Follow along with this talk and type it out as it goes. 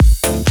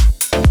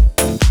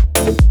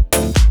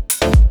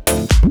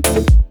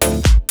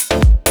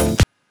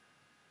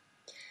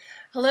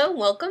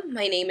welcome.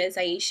 My name is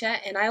Aisha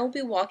and I will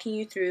be walking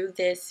you through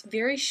this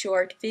very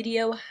short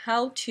video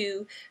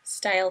how-to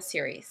style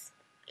series.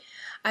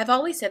 I've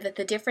always said that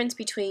the difference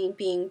between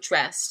being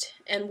dressed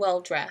and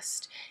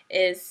well-dressed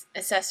is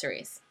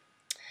accessories.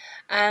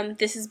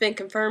 This has been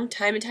confirmed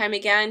time and time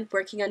again,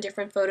 working on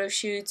different photo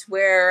shoots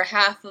where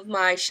half of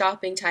my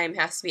shopping time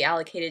has to be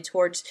allocated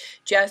towards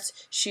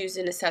just shoes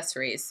and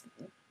accessories.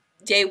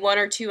 Day 1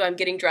 or 2 I'm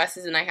getting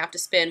dresses and I have to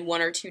spend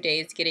 1 or 2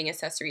 days getting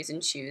accessories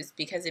and shoes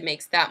because it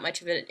makes that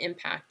much of an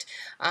impact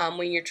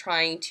when you're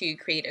trying to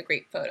create a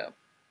great photo.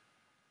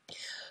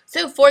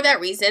 So for that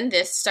reason,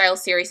 this style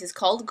series is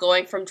called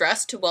Going from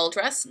Dress to Well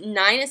Dressed,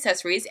 9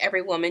 accessories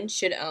every woman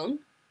should own.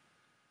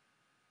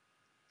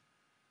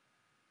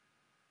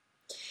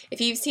 If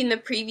you've seen the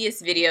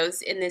previous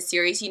videos in this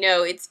series, you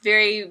know it's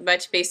very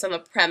much based on the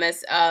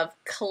premise of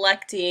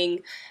collecting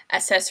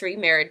accessory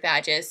merit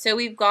badges. So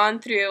we've gone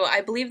through,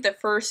 I believe, the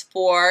first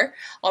 4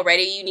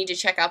 already. You need to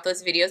check out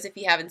those videos if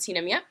you haven't seen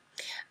them yet.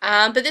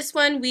 But this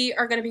one we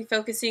are going to be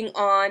focusing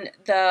on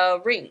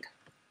the ring.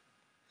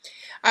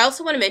 I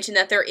also want to mention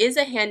that there is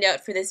a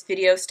handout for this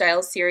video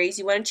style series.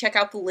 You want to check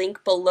out the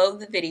link below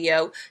the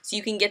video so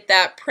you can get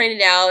that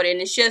printed out, and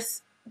it's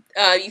just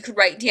you could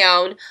write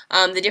down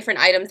the different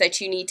items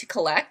that you need to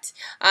collect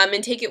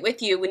and take it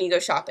with you when you go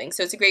shopping.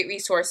 So it's a great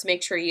resource.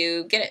 Make sure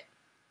you get it.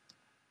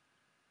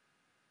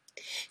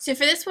 So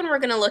for this one, we're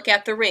going to look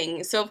at the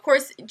ring. So of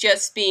course,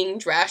 just being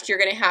dressed, you're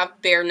going to have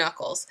bare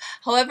knuckles.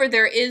 However,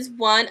 there is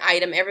one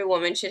item every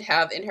woman should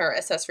have in her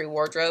accessory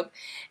wardrobe,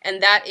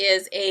 and that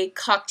is a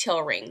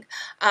cocktail ring.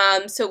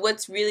 So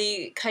what's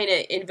really kind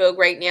of in vogue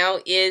right now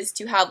is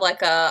to have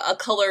like a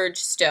colored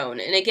stone.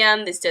 And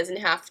again, this doesn't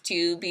have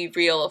to be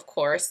real, of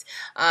course.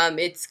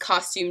 It's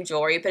costume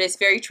jewelry, but it's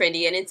very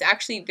trendy, and it's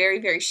actually very,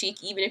 very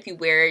chic, even if you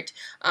wear it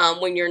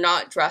when you're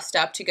not dressed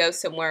up to go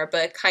somewhere,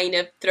 but kind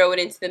of throw it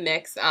into the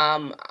mix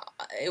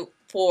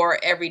for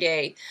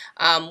everyday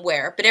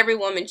wear. But every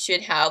woman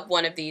should have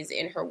one of these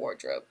in her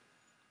wardrobe.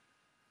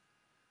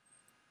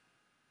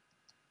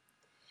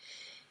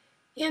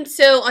 And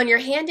so on your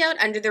handout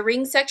under the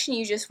ring section,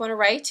 you just want to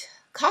write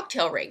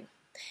cocktail ring.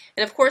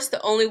 And of course,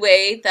 the only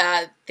way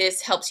that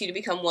this helps you to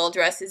become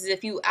well-dressed is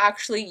if you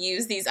actually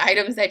use these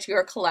items that you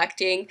are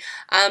collecting.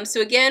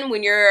 So again,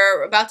 when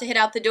you're about to head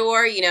out the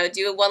door, you know,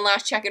 do one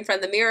last check in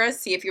front of the mirror,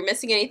 see if you're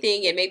missing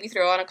anything, and maybe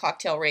throw on a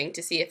cocktail ring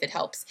to see if it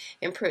helps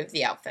improve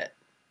the outfit.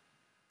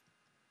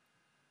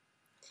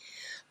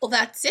 Well,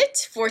 that's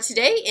it for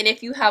today, and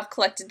if you have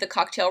collected the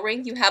cocktail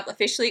ring, you have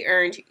officially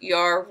earned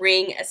your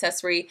ring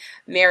accessory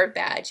merit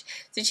badge.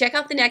 So check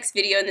out the next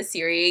video in the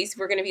series.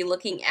 We're going to be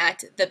looking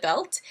at the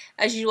belt.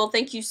 As usual,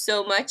 thank you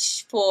so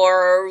much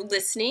for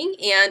listening,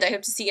 and I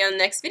hope to see you on the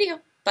next video.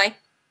 Bye.